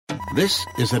This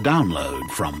is a download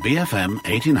from BFM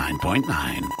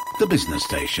 89.9, the business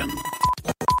station.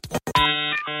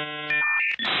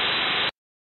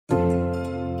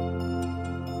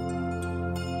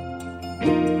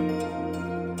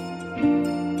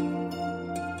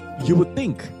 You would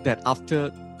think that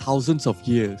after thousands of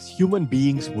years, human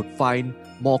beings would find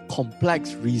more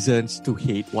complex reasons to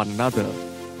hate one another.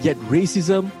 Yet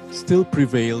racism still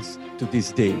prevails to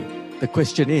this day. The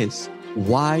question is,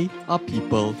 why are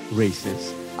people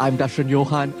racist? I'm Dashran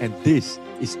Johan, and this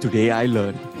is Today I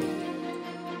Learned.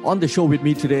 On the show with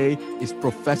me today is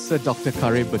Professor Dr.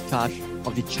 Karim Batash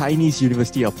of the Chinese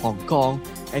University of Hong Kong,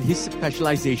 and his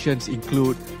specializations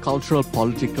include cultural,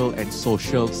 political, and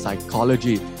social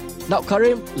psychology. Now,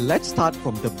 Karim, let's start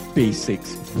from the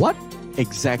basics. What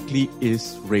exactly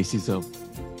is racism?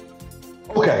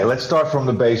 Okay, let's start from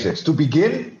the basics. To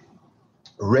begin,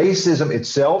 racism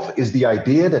itself is the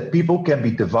idea that people can be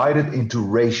divided into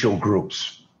racial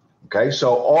groups. Okay,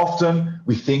 so often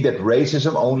we think that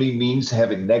racism only means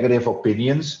having negative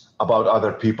opinions about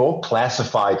other people,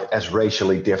 classified as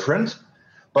racially different.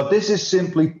 But this is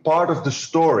simply part of the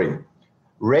story.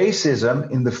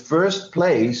 Racism, in the first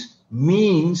place,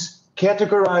 means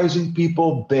categorizing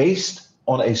people based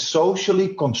on a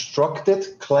socially constructed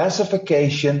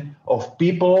classification of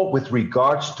people with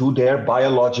regards to their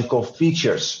biological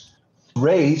features.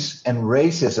 Race and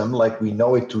racism, like we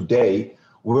know it today,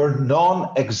 were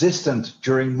non-existent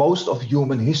during most of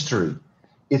human history.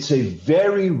 It's a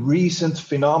very recent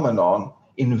phenomenon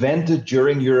invented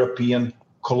during European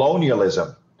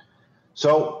colonialism.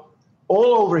 So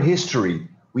all over history,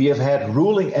 we have had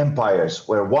ruling empires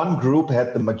where one group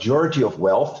had the majority of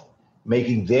wealth,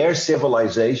 making their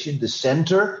civilization the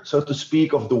center, so to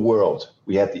speak, of the world.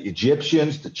 We had the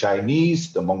Egyptians, the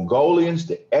Chinese, the Mongolians,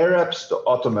 the Arabs, the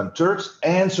Ottoman Turks,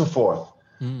 and so forth.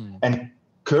 And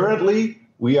currently,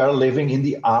 we are living in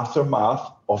the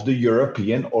aftermath of the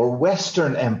European or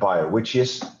Western Empire, which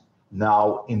is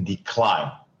now in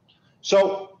decline.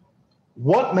 So,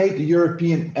 what made the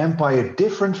European Empire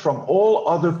different from all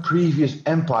other previous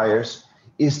empires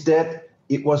is that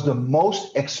it was the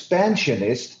most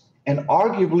expansionist and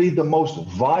arguably the most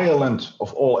violent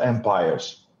of all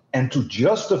empires. And to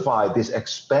justify this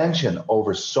expansion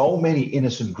over so many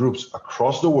innocent groups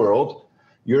across the world,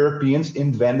 Europeans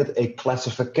invented a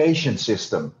classification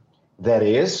system. That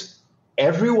is,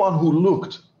 everyone who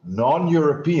looked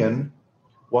non-European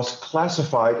was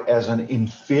classified as an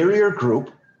inferior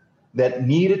group that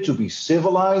needed to be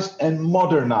civilized and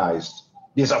modernized.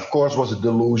 This, of course, was a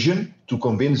delusion to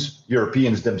convince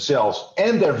Europeans themselves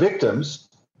and their victims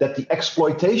that the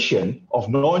exploitation of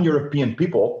non-European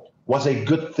people was a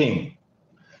good thing.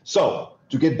 So,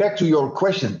 to get back to your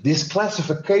question, this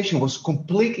classification was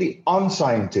completely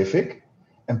unscientific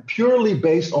and purely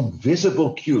based on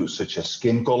visible cues such as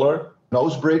skin color,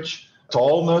 nose bridge,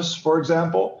 tallness, for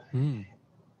example. And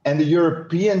the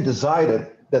European decided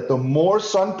that the more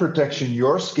sun protection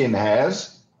your skin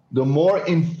has, the more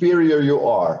inferior you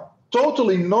are.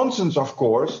 Totally nonsense, of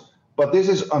course, but this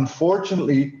is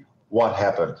unfortunately what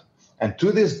happened. And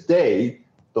to this day,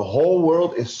 the whole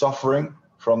world is suffering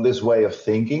from this way of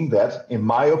thinking that, in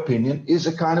my opinion, is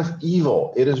a kind of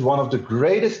evil. It is one of the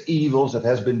greatest evils that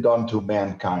has been done to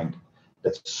mankind.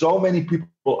 That so many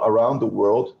people around the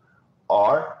world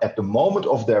are, at the moment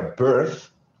of their birth,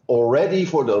 already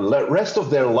for the rest of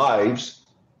their lives,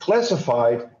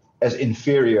 classified as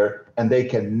inferior, and they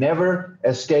can never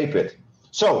escape it.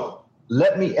 So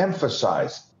let me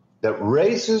emphasize that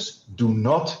races do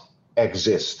not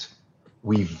exist.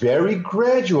 We very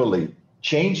gradually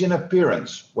change in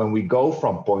appearance when we go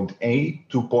from point A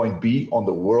to point B on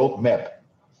the world map.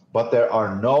 But there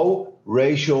are no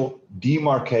racial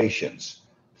demarcations.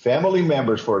 Family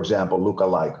members, for example, look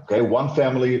alike. Okay, one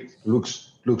family looks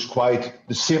quite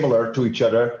similar to each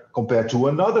other compared to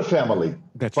another family.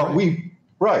 That's but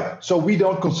right. So we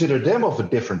don't consider them of a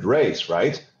different race,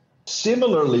 right?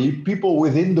 Similarly, people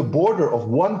within the border of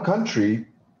one country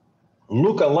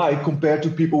look alike compared to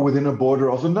people within a border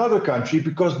of another country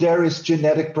because there is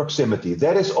genetic proximity.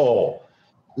 That is all.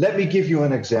 Let me give you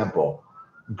an example.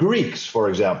 Greeks, for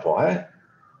example.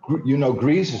 You know,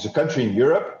 Greece is a country in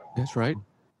Europe. That's right.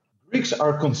 Greeks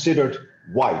are considered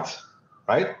white,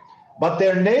 right? But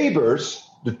their neighbors,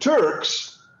 the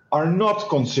Turks, are not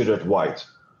considered white.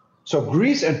 So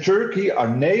Greece and Turkey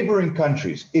are neighboring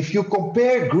countries. If you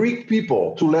compare Greek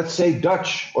people to, let's say,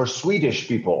 Dutch or Swedish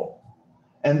people,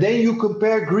 and then you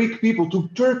compare Greek people to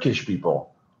Turkish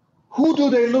people, who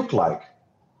do they look like?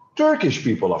 Turkish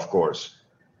people, of course.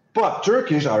 But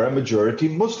Turkish are a majority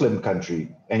Muslim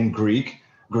country, and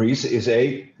Greece is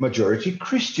a majority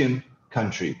Christian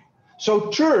country.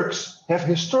 So Turks have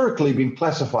historically been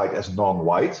classified as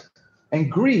non-white, and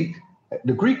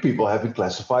the Greek people have been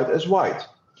classified as white.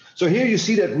 So here you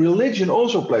see that religion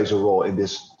also plays a role in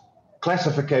this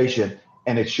classification,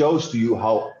 and it shows to you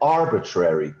how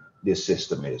arbitrary this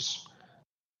system is.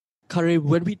 Karim,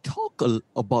 when we talk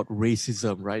about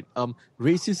racism, right?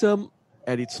 Racism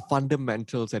at its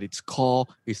fundamentals, at its core,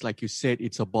 is like you said,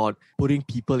 it's about putting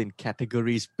people in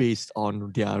categories based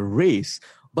on their race.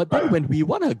 But then when we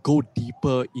want to go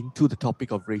deeper into the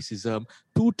topic of racism,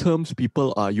 two terms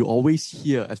you always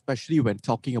hear, especially when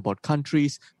talking about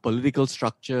countries, political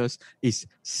structures, is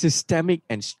systemic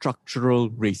and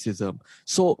structural racism.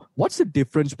 So what's the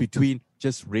difference between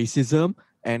just racism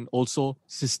and also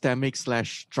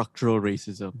systemic/structural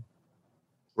racism?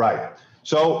 Right.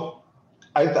 So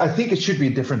I think it should be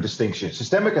a different distinction.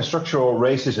 Systemic and structural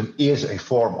racism is a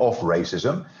form of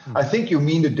racism. I think you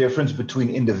mean the difference between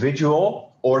individual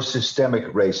or systemic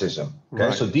racism. Okay,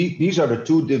 right. So these are the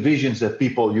two divisions that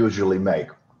people usually make.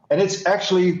 And it's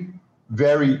actually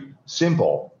very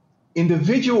simple.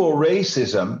 Individual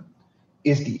racism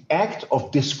is the act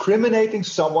of discriminating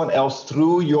someone else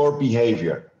through your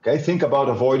behavior. Okay, think about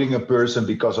avoiding a person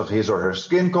because of his or her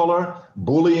skin color,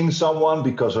 bullying someone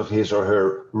because of his or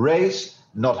her race,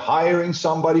 not hiring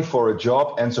somebody for a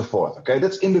job, and so forth. Okay,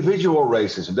 that's individual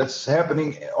racism. That's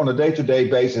happening on a day-to-day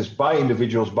basis by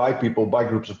individuals, by people, by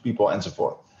groups of people, and so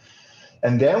forth.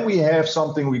 And then we have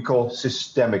something we call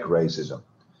systemic racism.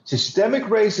 Systemic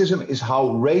racism is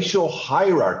how racial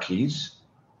hierarchies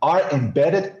are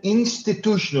embedded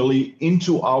institutionally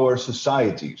into our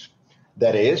societies.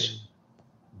 That is,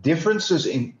 differences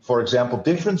in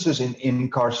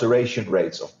incarceration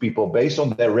rates of people based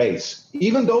on their race,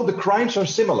 even though the crimes are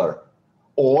similar.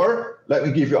 Or, let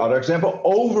me give you another example,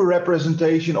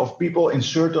 overrepresentation of people in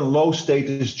certain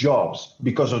low-status jobs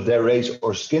because of their race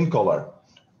or skin color.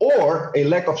 Or a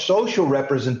lack of social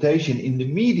representation in the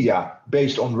media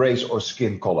based on race or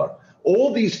skin color.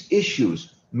 All these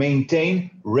issues maintain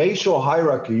racial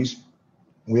hierarchies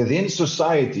within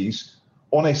societies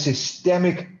on a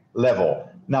systemic level.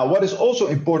 Now, what is also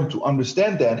important to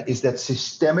understand then is that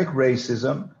systemic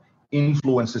racism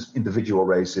influences individual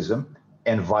racism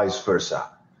and vice versa.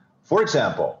 For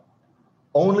example,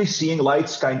 only seeing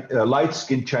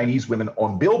light-skinned Chinese women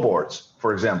on billboards,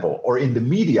 for example, or in the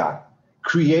media,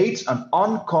 creates an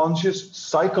unconscious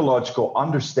psychological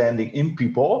understanding in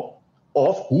people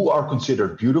of who are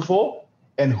considered beautiful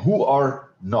and who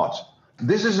are not.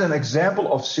 This is an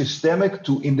example of systemic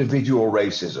to individual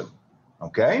racism,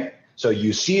 okay? So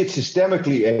you see it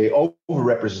systemically, a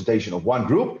overrepresentation of one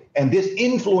group, and this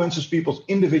influences people's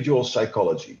individual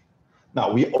psychology.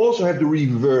 Now, we also have the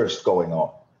reverse going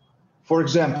on. For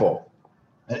example,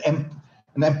 an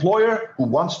employer who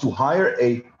wants to hire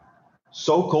a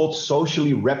so-called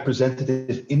socially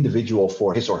representative individual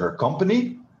for his or her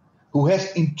company, who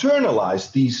has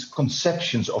internalized these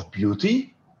conceptions of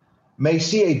beauty, may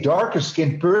see a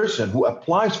darker-skinned person who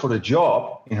applies for the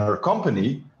job in her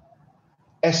company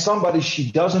as somebody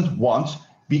she doesn't want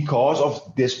because of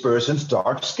this person's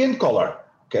dark skin color,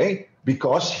 okay?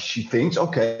 Because she thinks,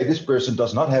 okay, this person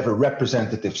does not have a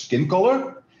representative skin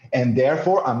color, and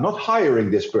therefore I'm not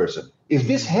hiring this person. If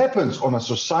this happens on a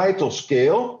societal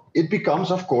scale, it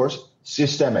becomes, of course,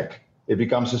 systemic. It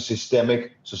becomes a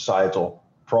systemic societal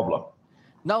problem.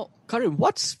 Now, Karim,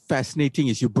 what's fascinating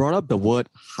is you brought up the word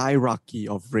hierarchy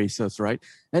of races, right?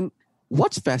 And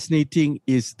what's fascinating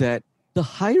is that the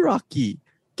hierarchy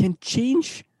can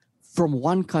change from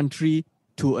one country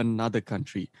to another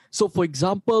country. So, for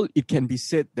example, it can be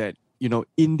said that,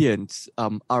 Indians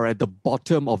are at the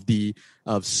bottom of the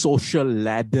social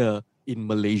ladder in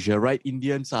Malaysia, right?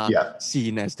 Indians are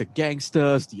seen as the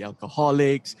gangsters, the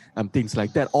alcoholics, and things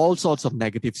like that. All sorts of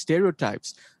negative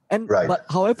stereotypes. But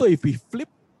however, if we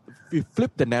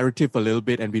flip the narrative a little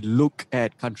bit and we look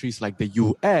at countries like the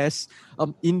US,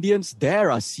 Indians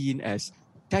there are seen as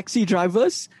taxi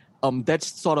drivers.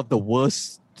 That's sort of the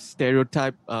worst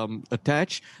stereotype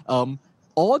attached.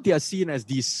 Or they are seen as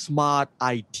these smart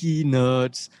IT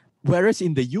nerds. Whereas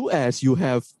in the US, you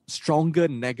have stronger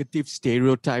negative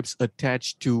stereotypes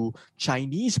attached to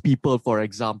Chinese people, for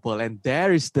example. And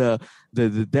there is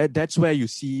that's where you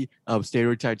see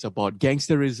stereotypes about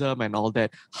gangsterism and all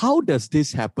that. How does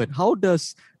this happen? How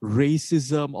does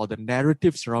racism or the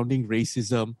narrative surrounding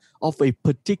racism of a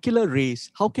particular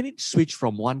race, how can it switch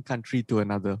from one country to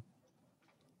another?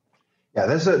 Yeah,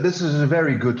 this is a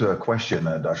very good question,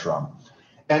 Dashram.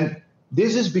 And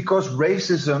this is because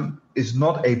racism is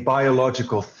not a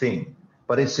biological thing,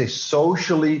 but it's a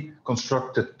socially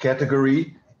constructed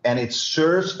category, and it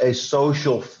serves a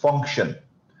social function.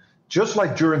 Just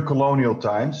like during colonial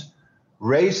times,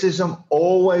 racism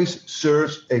always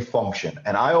serves a function.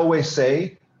 And I always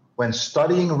say, when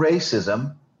studying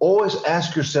racism, always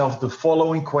ask yourself the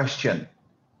following question.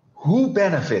 Who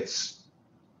benefits?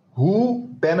 Who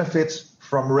benefits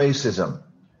from racism?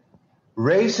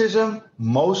 Racism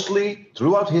mostly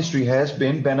throughout history has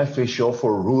been beneficial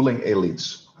for ruling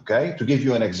elites. Okay, to give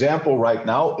you an example right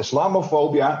now,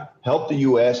 Islamophobia helped the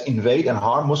US invade and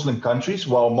harm Muslim countries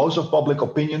while most of public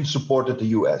opinion supported the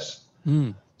US.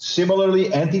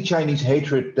 Similarly, anti-Chinese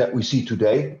hatred that we see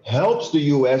today helps the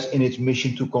US in its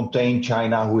mission to contain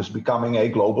China, who is becoming a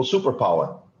global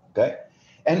superpower. Okay,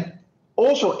 and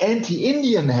also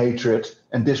anti-Indian hatred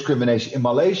and discrimination in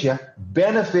Malaysia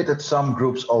benefited some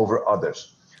groups over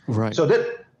others. Right. So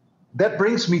that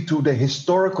brings me to the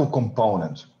historical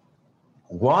component.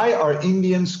 Why are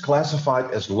Indians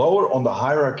classified as lower on the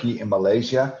hierarchy in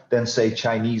Malaysia than, say,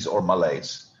 Chinese or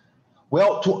Malays?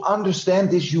 Well, to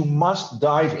understand this, you must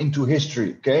dive into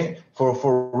history, okay?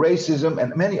 For racism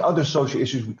and many other social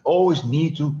issues, we always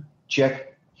need to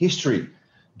check history.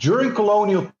 During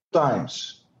colonial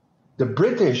times, the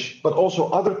British, but also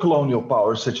other colonial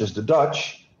powers, such as the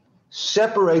Dutch,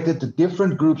 separated the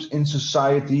different groups in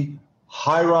society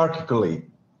hierarchically.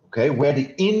 Okay, where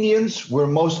the Indians were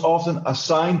most often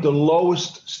assigned the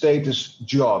lowest status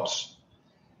jobs.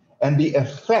 And the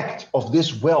effect of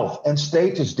this wealth and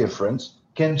status difference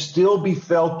can still be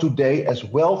felt today, as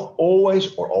wealth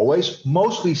always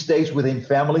mostly stays within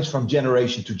families from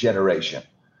generation to generation.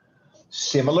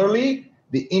 Similarly,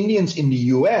 the Indians in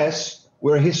the US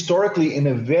were historically in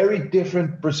a very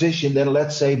different position than,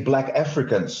 let's say, Black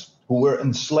Africans who were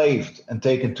enslaved and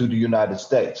taken to the United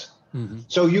States.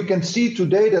 So you can see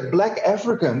today that Black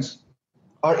Africans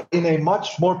are in a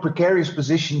much more precarious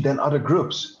position than other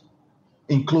groups,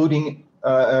 including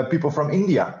people from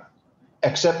India,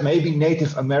 except maybe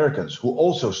Native Americans, who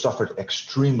also suffered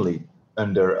extremely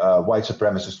under white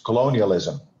supremacist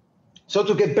colonialism. So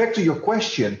to get back to your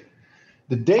question,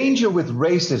 the danger with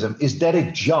racism is that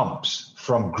it jumps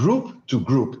from group to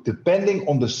group depending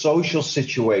on the social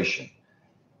situation.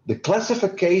 The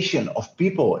classification of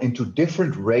people into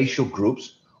different racial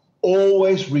groups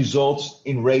always results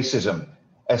in racism,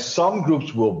 as some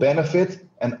groups will benefit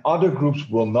and other groups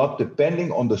will not,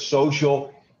 depending on the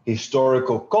social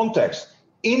historical context.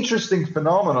 Interesting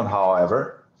phenomenon,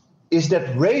 however, is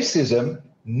that racism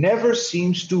never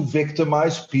seems to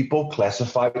victimize people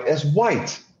classified as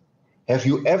white. Have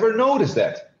you ever noticed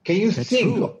that? Can you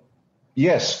think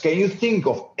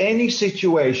of any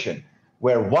situation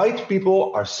where white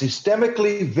people are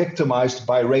systemically victimized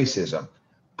by racism?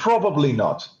 Probably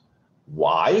not.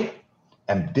 Why?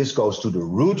 And this goes to the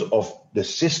root of the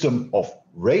system of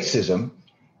racism.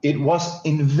 It was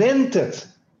invented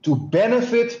to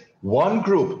benefit one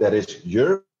group, that is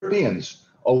Europeans,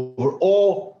 over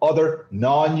all other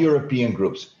non-European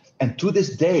groups. And to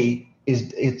this day,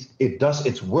 it does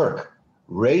its work.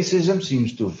 Racism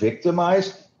seems to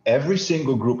victimize every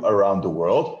single group around the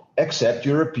world except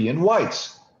European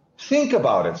whites. Think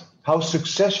about it, how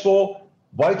successful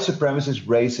white supremacist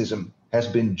racism has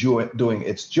been doing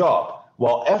its job,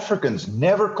 while Africans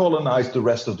never colonized the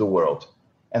rest of the world,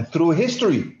 and through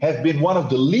history have been one of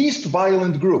the least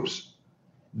violent groups.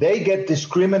 They get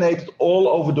discriminated all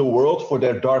over the world for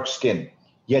their dark skin.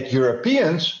 Yet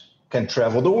Europeans can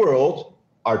travel the world,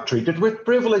 are treated with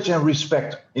privilege and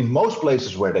respect in most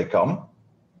places where they come.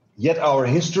 Yet our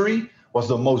history was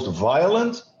the most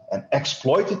violent and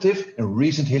exploitative in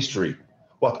recent history.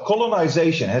 What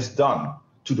colonization has done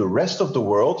to the rest of the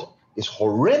world is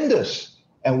horrendous,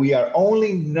 and we are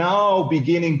only now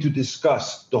beginning to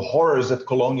discuss the horrors that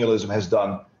colonialism has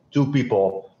done to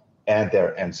people and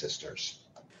their ancestors.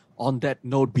 On that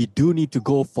note, we do need to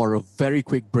go for a very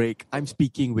quick break. I'm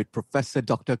speaking with Professor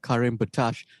Dr. Karim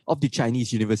Batash of the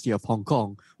Chinese University of Hong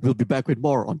Kong. We'll be back with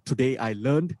more on Today I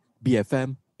Learned,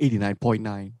 BFM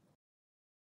 89.9.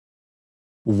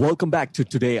 Welcome back to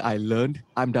Today I Learned.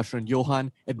 I'm Dashran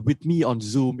Johan, and with me on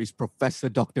Zoom is Professor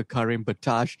Dr. Karim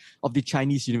Batash of the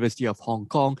Chinese University of Hong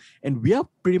Kong, and we are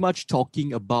pretty much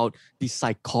talking about the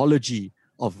psychology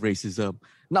of racism.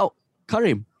 Now,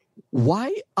 Karim,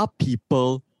 why are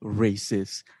people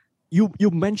racist?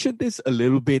 You mentioned this a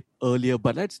little bit earlier,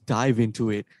 but let's dive into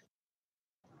it.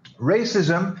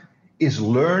 Racism is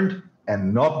learned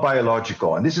and not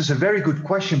biological. And this is a very good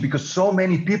question because so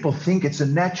many people think it's a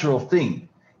natural thing.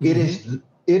 Mm-hmm.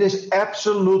 It is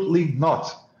absolutely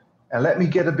not. And let me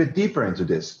get a bit deeper into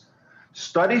this.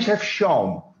 Studies have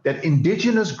shown that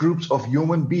indigenous groups of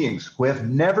human beings who have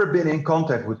never been in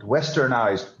contact with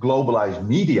westernized, globalized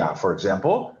media, for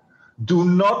example, do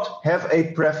not have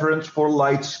a preference for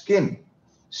light skin.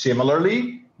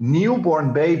 Similarly,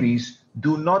 newborn babies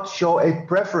do not show a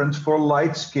preference for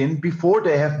light skin before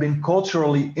they have been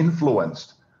culturally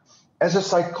influenced. As a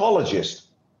psychologist,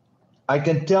 I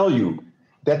can tell you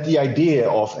that the idea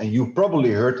of, and you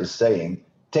probably heard the saying,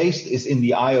 taste is in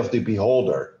the eye of the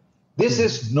beholder. This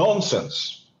is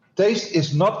nonsense. Taste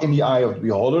is not in the eye of the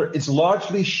beholder. It's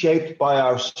largely shaped by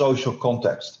our social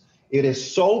context. It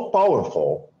is so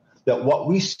powerful that what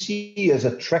we see as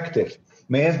attractive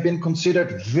may have been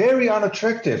considered very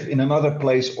unattractive in another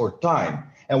place or time.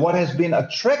 And what has been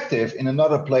attractive in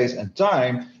another place and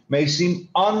time may seem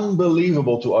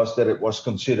unbelievable to us that it was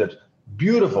considered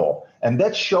beautiful. And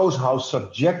that shows how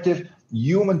subjective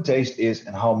human taste is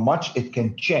and how much it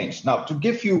can change. Now, to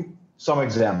give you some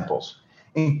examples,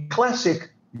 in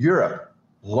classic Europe,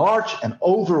 large and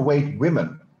overweight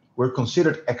women were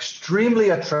considered extremely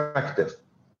attractive.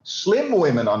 Slim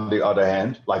women, on the other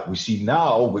hand, like we see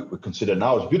now, we consider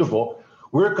now as beautiful,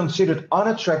 were considered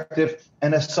unattractive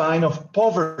and a sign of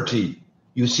poverty.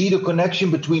 You see the connection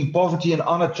between poverty and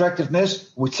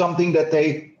unattractiveness with something that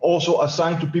they also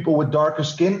assign to people with darker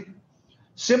skin.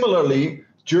 Similarly,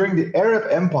 during the Arab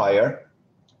Empire,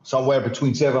 somewhere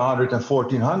between 700 and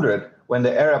 1400, when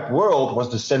the Arab world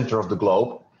was the center of the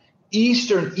globe,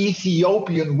 Eastern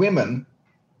Ethiopian women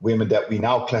that we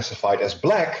now classified as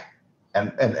black,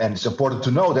 and it's important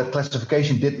to know that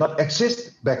classification did not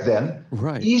exist back then.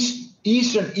 Right.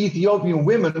 Eastern Ethiopian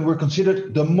women were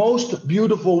considered the most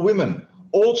beautiful women.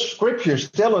 Old scriptures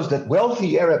tell us that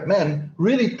wealthy Arab men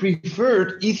really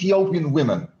preferred Ethiopian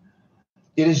women.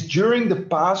 It is during the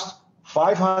past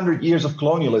 500 years of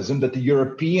colonialism that the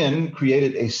European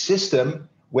created a system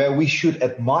where we should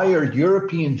admire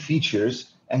European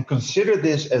features and consider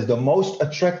this as the most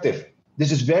attractive.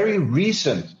 This is very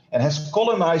recent and has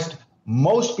colonized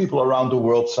most people around the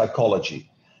world's psychology.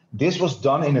 This was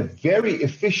done in a very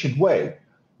efficient way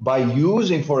by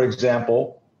using, for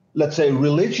example, let's say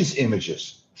religious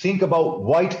images. Think about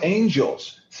white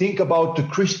angels. Think about the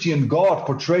Christian God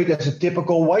portrayed as a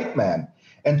typical white man.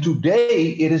 And today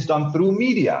it is done through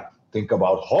media. Think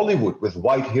about Hollywood with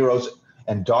white heroes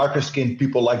and darker skinned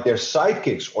people like their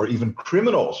sidekicks or even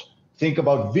criminals. Think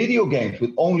about video games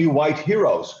with only white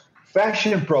heroes,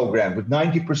 fashion program with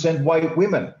 90% white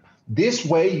women. This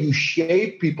way you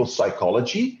shape people's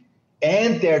psychology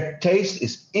and their taste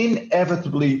is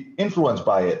inevitably influenced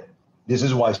by it. This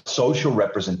is why social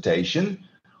representation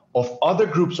of other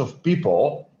groups of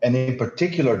people, and in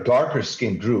particular darker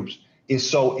skinned groups, is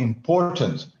so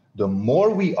important. The more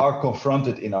we are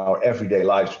confronted in our everyday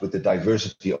lives with the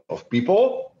diversity of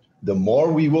people, the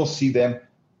more we will see them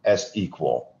as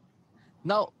equal.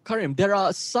 Now, Karim, there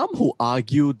are some who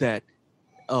argue that,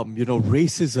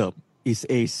 racism is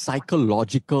a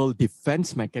psychological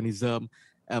defense mechanism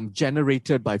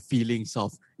generated by feelings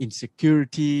of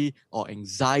insecurity or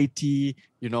anxiety.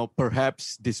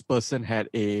 Perhaps this person had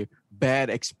a bad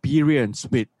experience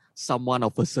with someone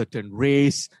of a certain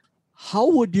race. How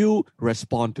would you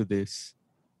respond to this?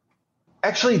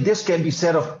 Actually, this can be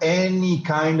said of any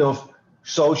kind of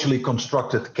socially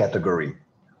constructed category.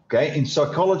 Okay, in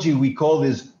psychology, we call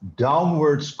this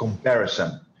downwards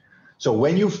comparison. So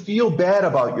when you feel bad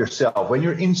about yourself, when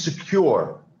you're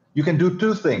insecure, you can do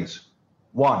two things.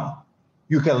 One,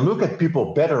 you can look at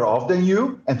people better off than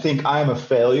you and think, I'm a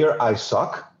failure, I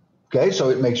suck. Okay, so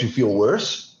it makes you feel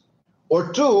worse.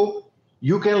 Or two,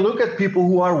 you can look at people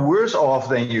who are worse off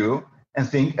than you and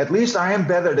think, at least I am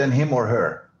better than him or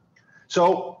her.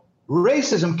 So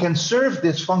racism can serve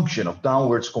this function of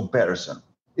downwards comparison.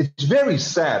 It's very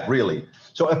sad, really.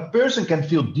 So a person can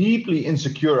feel deeply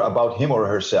insecure about him or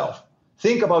herself.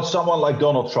 Think about someone like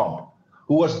Donald Trump,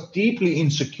 who was deeply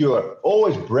insecure,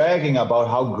 always bragging about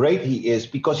how great he is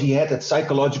because he had that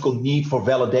psychological need for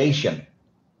validation.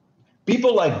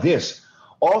 People like this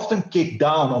often kick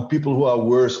down on people who are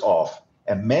worse off.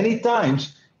 And many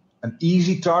times, an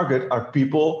easy target are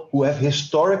people who have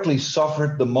historically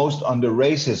suffered the most under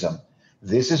racism.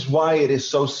 This is why it is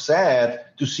so sad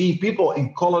to see people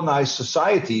in colonized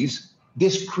societies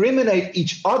discriminate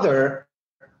each other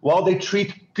while they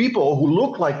treat people who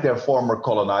look like their former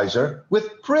colonizer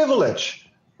with privilege.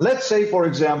 Let's say, for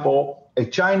example, a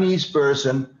Chinese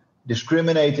person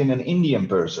discriminating an Indian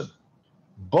person.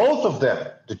 Both of them,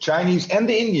 the Chinese and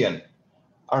the Indian,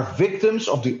 are victims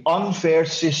of the unfair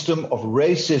system of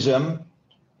racism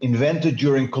invented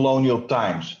during colonial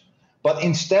times. But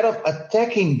instead of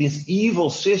attacking this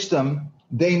evil system,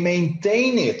 they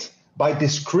maintain it by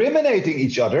discriminating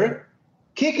each other,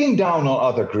 kicking down on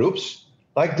other groups,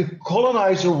 like the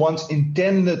colonizer once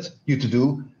intended you to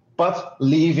do, but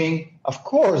leaving, of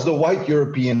course, the white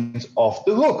Europeans off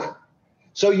the hook.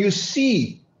 So you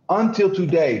see, until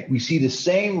today, we see the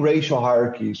same racial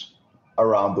hierarchies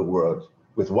around the world,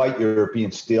 with white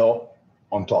Europeans still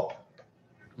on top.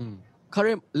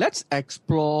 Karim, let's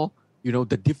explore,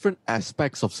 the different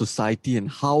aspects of society and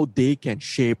how they can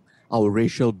shape our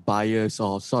racial bias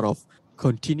or sort of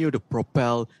continue to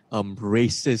propel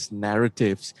racist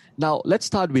narratives. Now, let's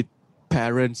start with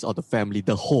parents or the family,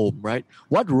 the home, right?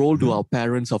 What role do our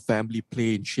parents or family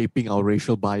play in shaping our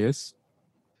racial bias?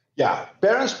 Yeah,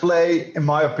 parents play, in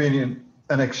my opinion,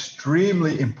 an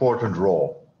extremely important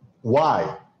role.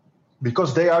 Why?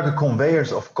 Because they are the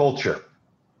conveyors of culture.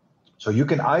 So you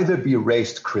can either be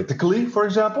raised critically, for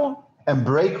example, and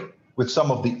break with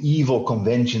some of the evil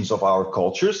conventions of our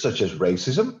culture, such as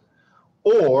racism,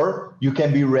 or you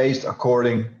can be raised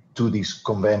according to these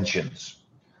conventions.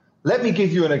 Let me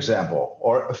give you an example,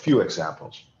 or a few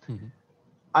examples.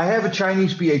 I have a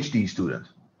Chinese PhD student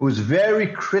who is very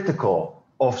critical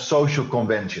of social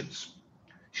conventions.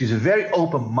 She's a very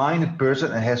open-minded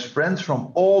person and has friends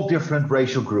from all different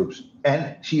racial groups.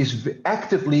 And she is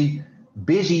actively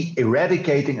busy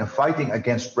eradicating and fighting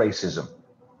against racism.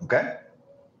 Okay?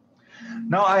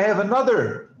 Now, I have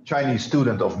another Chinese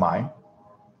student of mine,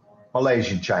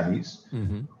 Malaysian Chinese,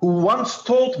 who once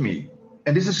told me,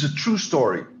 and this is a true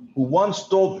story, who once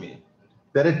told me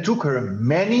that it took her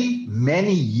many,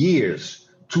 many years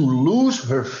to lose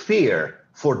her fear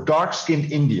for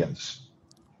dark-skinned Indians.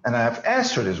 And I have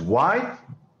asked her this, why?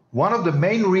 One of the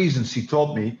main reasons she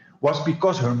told me was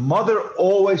because her mother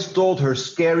always told her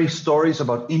scary stories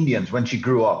about Indians when she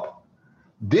grew up.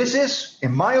 This is,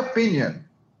 in my opinion,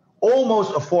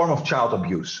 almost a form of child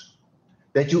abuse,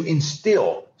 that you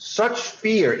instill such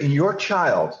fear in your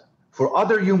child for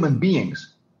other human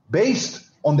beings based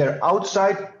on their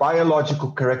outside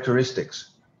biological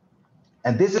characteristics.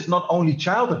 And this is not only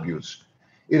child abuse,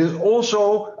 it is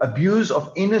also abuse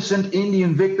of innocent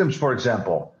Indian victims, for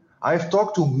example. I've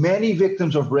talked to many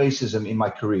victims of racism in my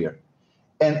career,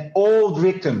 and all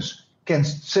victims can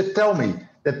tell me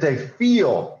that they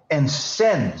feel and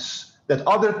sense that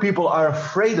other people are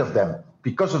afraid of them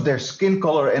because of their skin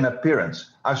color and appearance.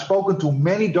 I've spoken to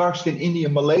many dark-skinned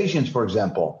Indian Malaysians, for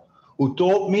example, who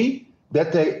told me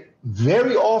that they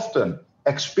very often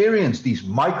experience these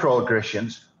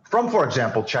microaggressions from, for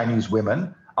example, Chinese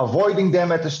women, avoiding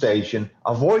them at the station,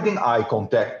 avoiding eye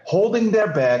contact, holding their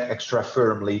bag extra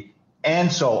firmly,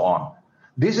 and so on.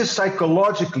 This is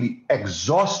psychologically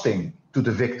exhausting to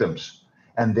the victims.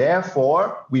 And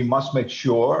therefore, we must make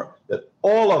sure that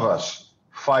all of us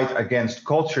fight against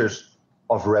cultures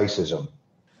of racism.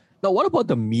 Now, what about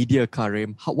the media,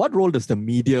 Karim? What role does the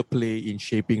media play in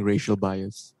shaping racial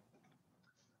bias?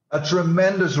 A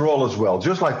tremendous role as well,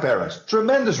 just like parents.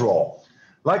 Tremendous role.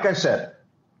 Like I said,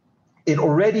 it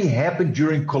already happened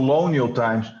during colonial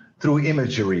times through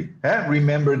imagery.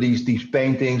 Remember these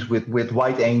paintings with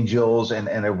white angels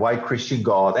and a white Christian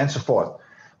God and so forth.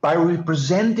 By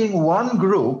representing one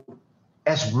group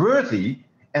as worthy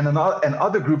and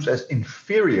other groups as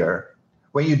inferior,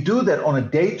 when you do that on a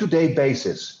day-to-day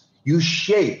basis, you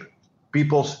shape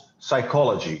people's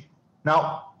psychology.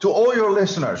 Now, to all your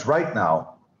listeners right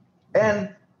now, and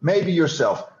maybe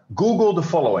yourself, Google the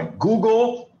following.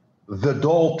 Google the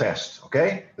Doll test,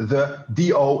 okay? The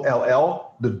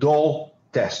DOLL, the Doll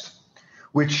test,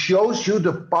 which shows you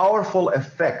the powerful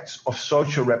effects of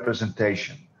social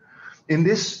representation. In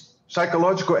this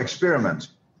psychological experiment,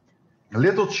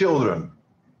 little children,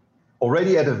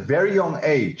 already at a very young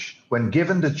age, when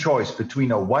given the choice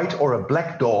between a white or a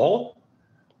black doll,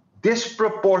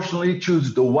 disproportionately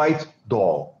choose the white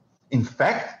doll. In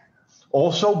fact,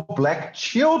 also black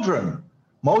children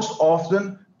most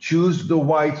often choose the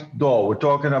white doll. We're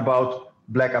talking about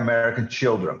black American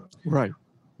children. Right.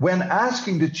 When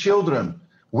asking the children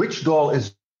which doll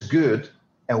is good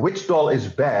and which doll is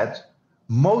bad,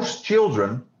 most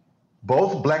children,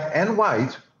 both black and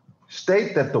white,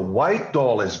 state that the white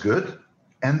doll is good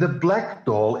and the black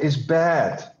doll is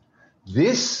bad.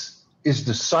 This is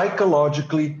the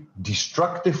psychologically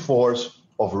destructive force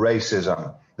of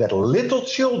racism, that little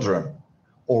children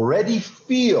already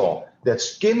feel that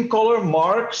skin color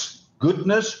marks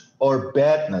goodness or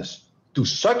badness to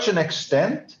such an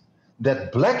extent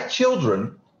that black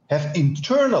children have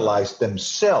internalized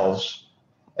themselves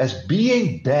as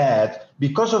being bad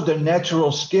because of their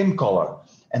natural skin color.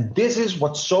 And this is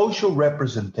what social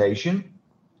representation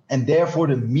and therefore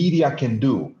the media can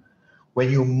do. When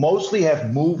you mostly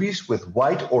have movies with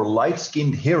white or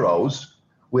light-skinned heroes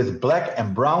with black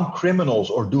and brown criminals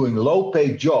or doing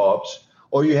low-paid jobs,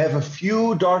 or you have a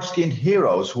few dark-skinned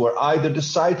heroes who are either the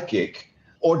sidekick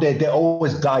or they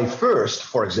always die first,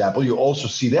 for example. You also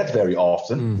see that very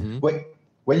often.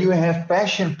 When you have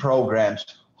fashion programs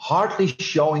hardly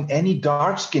showing any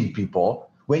dark-skinned people,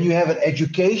 when you have an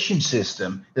education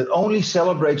system that only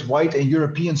celebrates white and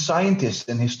European scientists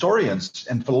and historians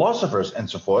and philosophers and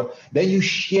so forth, then you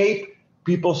shape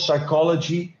people's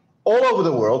psychology all over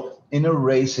the world in a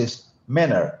racist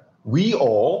manner. We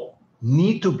all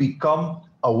need to become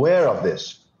aware of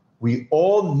this. We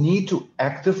all need to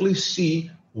actively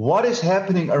see what is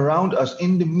happening around us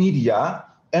in the media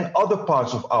and other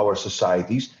parts of our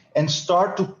societies and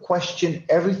start to question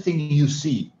everything you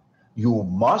see. You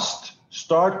must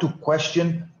start to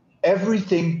question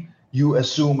everything you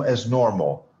assume as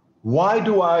normal. Why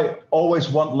do I always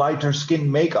want lighter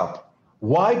skin makeup?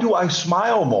 Why do I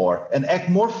smile more and act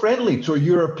more friendly to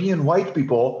European white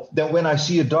people than when I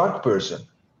see a dark person?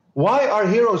 Why are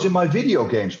heroes in my video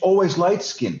games always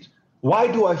light-skinned? Why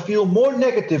do I feel more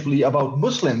negatively about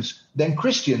Muslims than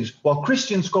Christians while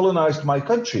Christians colonized my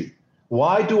country?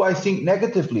 Why do I think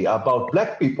negatively about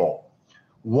black people?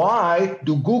 Why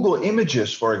do Google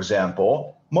images, for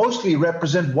example, mostly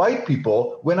represent white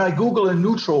people when I Google a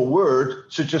neutral word,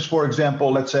 such as, for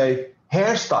example, let's say,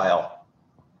 hairstyle?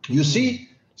 You see?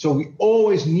 So we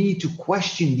always need to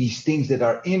question these things that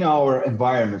are in our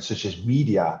environment, such as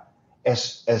media,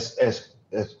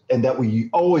 and that we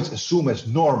always assume as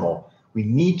normal. We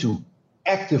need to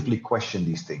actively question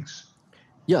these things.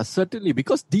 Yeah, certainly,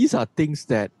 because these are things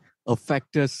that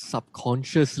affect us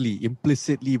subconsciously,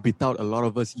 implicitly, without a lot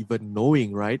of us even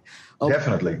knowing, right?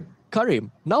 Definitely.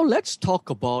 Karim, now let's talk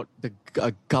about the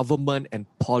government and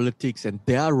politics and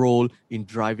their role in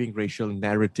driving racial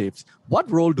narratives. What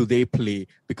role do they play?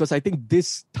 Because I think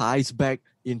this ties back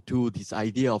into this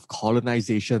idea of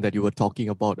colonization that you were talking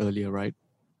about earlier, right?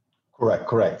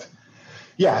 Correct.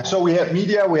 Yeah, so we had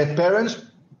media, we had parents,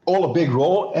 all a big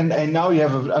role. And now you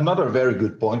have another very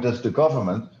good point, that's the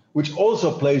government, which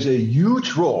also plays a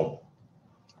huge role.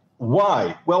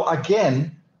 Why? Well,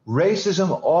 again,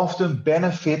 racism often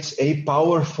benefits a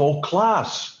powerful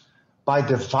class. By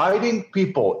dividing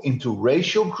people into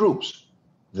racial groups,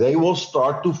 they will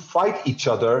start to fight each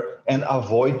other and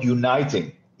avoid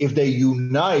uniting. If they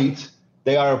unite,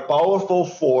 they are a powerful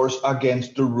force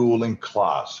against the ruling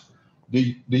class.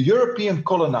 The European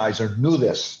colonizer knew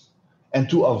this. And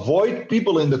to avoid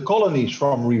people in the colonies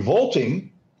from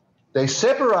revolting, they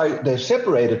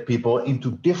separated people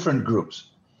into different groups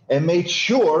and made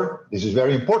sure, this is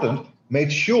very important,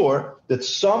 made sure that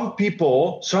some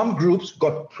groups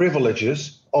got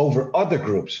privileges over other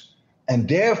groups. And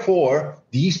therefore,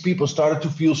 these people started to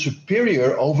feel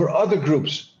superior over other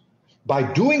groups. By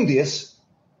doing this,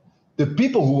 the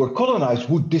people who were colonized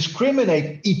would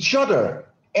discriminate each other,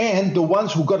 and the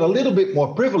ones who got a little bit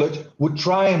more privilege would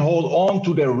try and hold on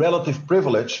to their relative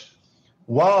privilege,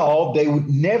 while they would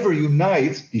never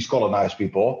unite, these colonized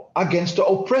people, against the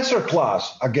oppressor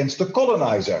class, against the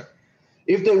colonizer.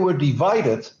 If they were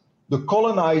divided, the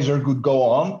colonizer could go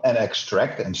on and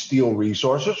extract and steal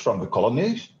resources from the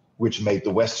colonies, which made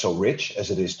the West so rich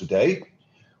as it is today,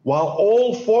 while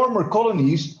all former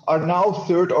colonies are now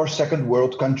third or second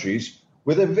world countries,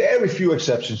 with a very few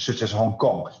exceptions, such as Hong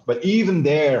Kong. But even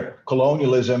there,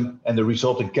 colonialism and the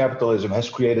resulting capitalism has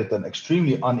created an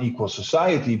extremely unequal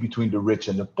society between the rich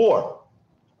and the poor.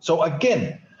 So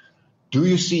again, do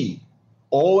you see?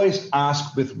 Always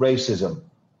ask with racism,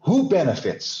 who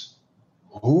benefits?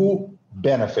 Who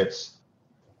benefits?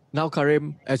 Now,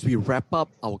 Karim, as we wrap up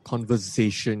our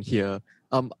conversation here,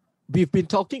 we've been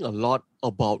talking a lot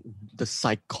about the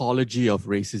psychology of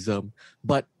racism,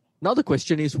 but now the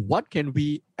question is, what can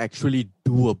we actually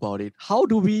do about it? How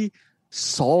do we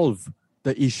solve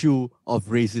the issue of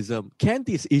racism? Can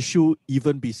this issue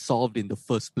even be solved in the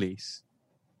first place?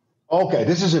 Okay,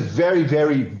 this is a very,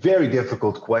 very, very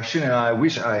difficult question, and I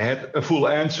wish I had a full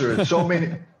answer. So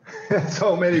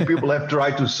many people have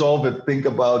tried to solve it. Think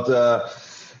about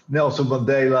Nelson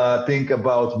Mandela, think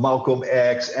about Malcolm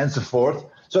X, and so forth.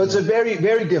 So it's a very,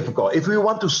 very difficult. If we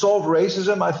want to solve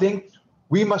racism, I think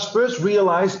we must first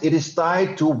realize it is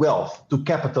tied to wealth, to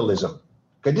capitalism.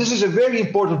 Okay, this is a very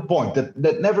important point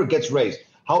that never gets raised.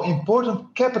 How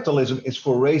important capitalism is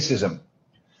for racism.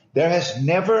 There has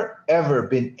never, ever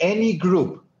been any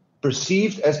group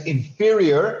perceived as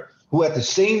inferior who at the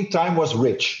same time was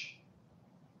rich.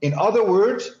 In other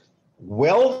words,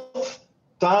 wealth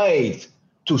tied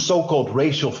to so-called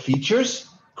racial features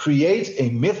creates a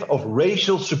myth of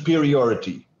racial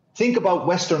superiority. Think about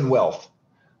Western wealth.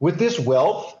 With this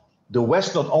wealth, the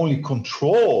West not only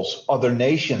controls other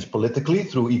nations politically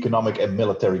through economic and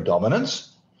military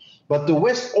dominance, but the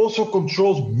West also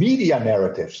controls media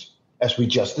narratives, as we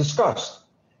just discussed.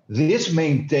 This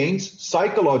maintains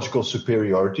psychological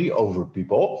superiority over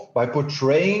people by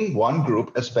portraying one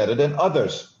group as better than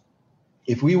others.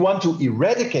 If we want to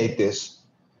eradicate this,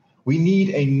 We need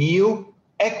a new,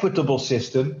 equitable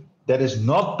system that is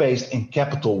not based in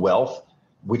capital wealth,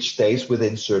 which stays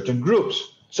within certain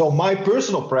groups. So my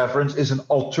personal preference is an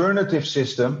alternative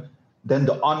system than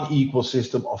the unequal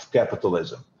system of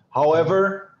capitalism.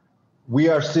 However, we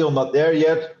are still not there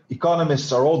yet.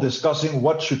 Economists are all discussing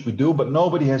what should we do, but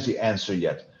nobody has the answer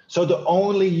yet. So the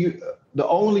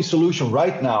only solution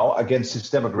right now against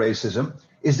systemic racism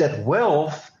is that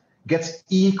wealth gets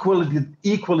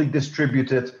equally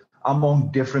distributed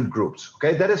among different groups.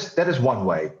 Okay, that is one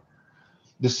way.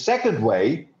 The second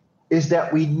way is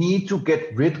that we need to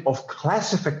get rid of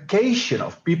classification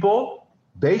of people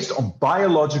based on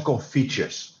biological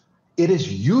features. It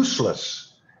is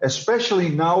useless, especially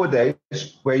nowadays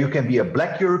where you can be a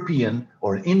Black European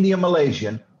or an Indian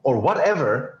Malaysian or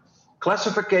whatever.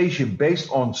 Classification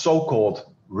based on so-called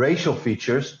racial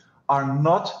features are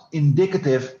not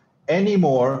indicative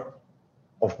anymore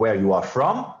of where you are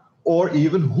from or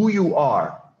even who you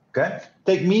are. Okay?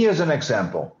 Take me as an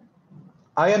example.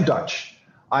 I am Dutch.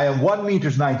 I am 1.95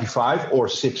 meters or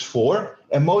 6'4",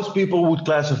 and most people would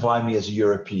classify me as a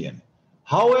European.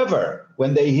 However,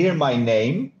 when they hear my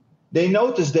name, they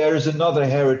notice there is another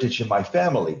heritage in my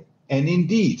family. And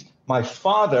indeed, my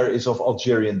father is of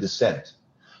Algerian descent.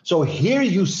 So here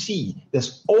you see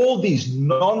that all these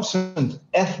nonsense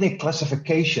ethnic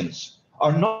classifications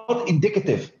are not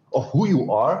indicative of who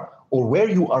you are or where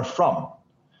you are from.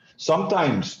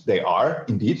 Sometimes they are,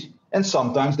 indeed, and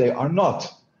sometimes they are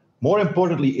not. More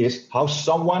importantly is how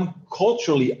someone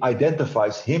culturally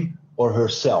identifies him or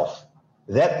herself.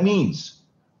 That means,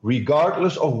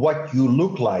 regardless of what you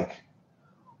look like,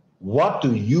 what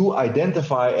do you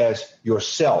identify as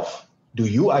yourself? Do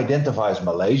you identify as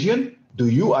Malaysian? Do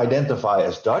you identify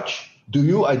as Dutch? Do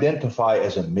you identify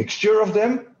as a mixture of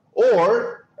them?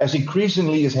 Or, as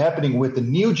increasingly is happening with the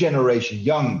new generation,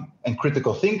 young and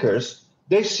critical thinkers,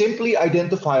 they simply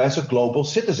identify as a global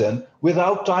citizen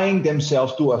without tying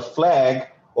themselves to a flag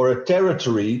or a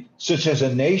territory, such as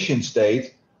a nation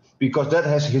state, because that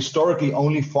has historically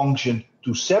only functioned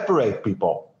to separate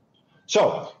people.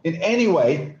 So, in any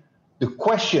way, the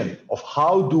question of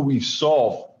how do we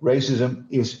solve racism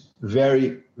is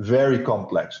very, very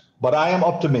complex. But I am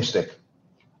optimistic.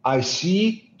 I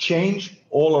see change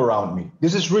all around me.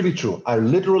 This is really true. I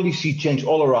literally see change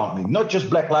all around me. Not just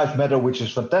Black Lives Matter, which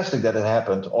is fantastic that it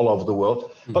happened all over the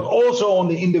world, but also on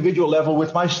the individual level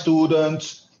with my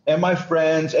students and my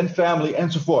friends and family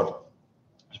and so forth.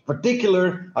 In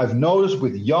particular, I've noticed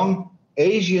with young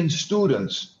Asian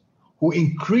students who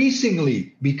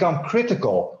increasingly become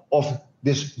critical of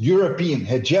this European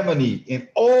hegemony in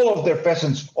all of their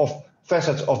facets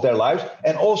of their lives,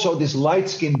 and also this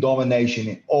light-skin domination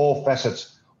in all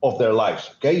facets of their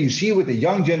lives. Okay, you see with the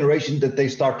young generation that they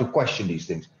start to question these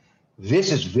things.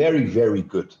 This is very, very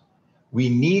good. We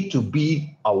need to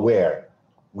be aware.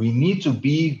 We need to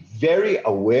be very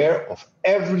aware of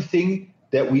everything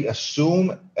that we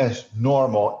assume as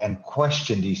normal and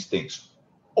question these things.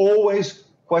 Always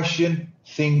question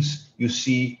things you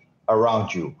see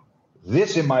around you.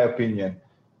 This, in my opinion,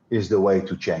 is the way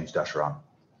to change, Dashram.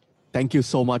 Thank you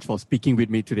so much for speaking with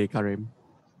me today, Karim.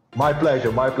 My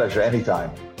pleasure,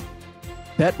 anytime.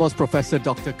 That was Professor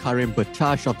Dr. Karim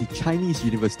Batash of the Chinese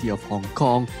University of Hong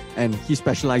Kong, and his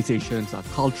specializations are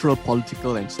cultural,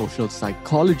 political, and social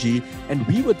psychology. And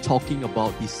we were talking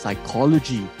about the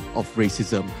psychology of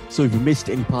racism. So if you missed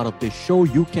any part of this show,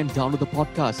 you can download the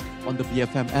podcast on the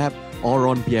BFM app or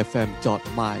on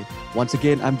bfm.my. Once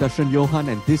again, I'm Darshan Johan,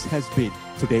 and this has been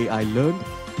Today I Learned,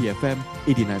 BFM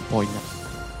 89.9.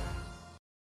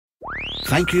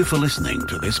 Thank you for listening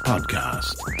to this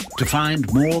podcast. To find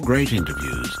more great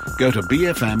interviews, go to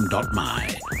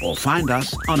bfm.my or find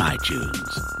us on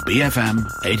iTunes. BFM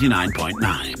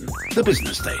 89.9, the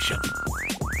business station.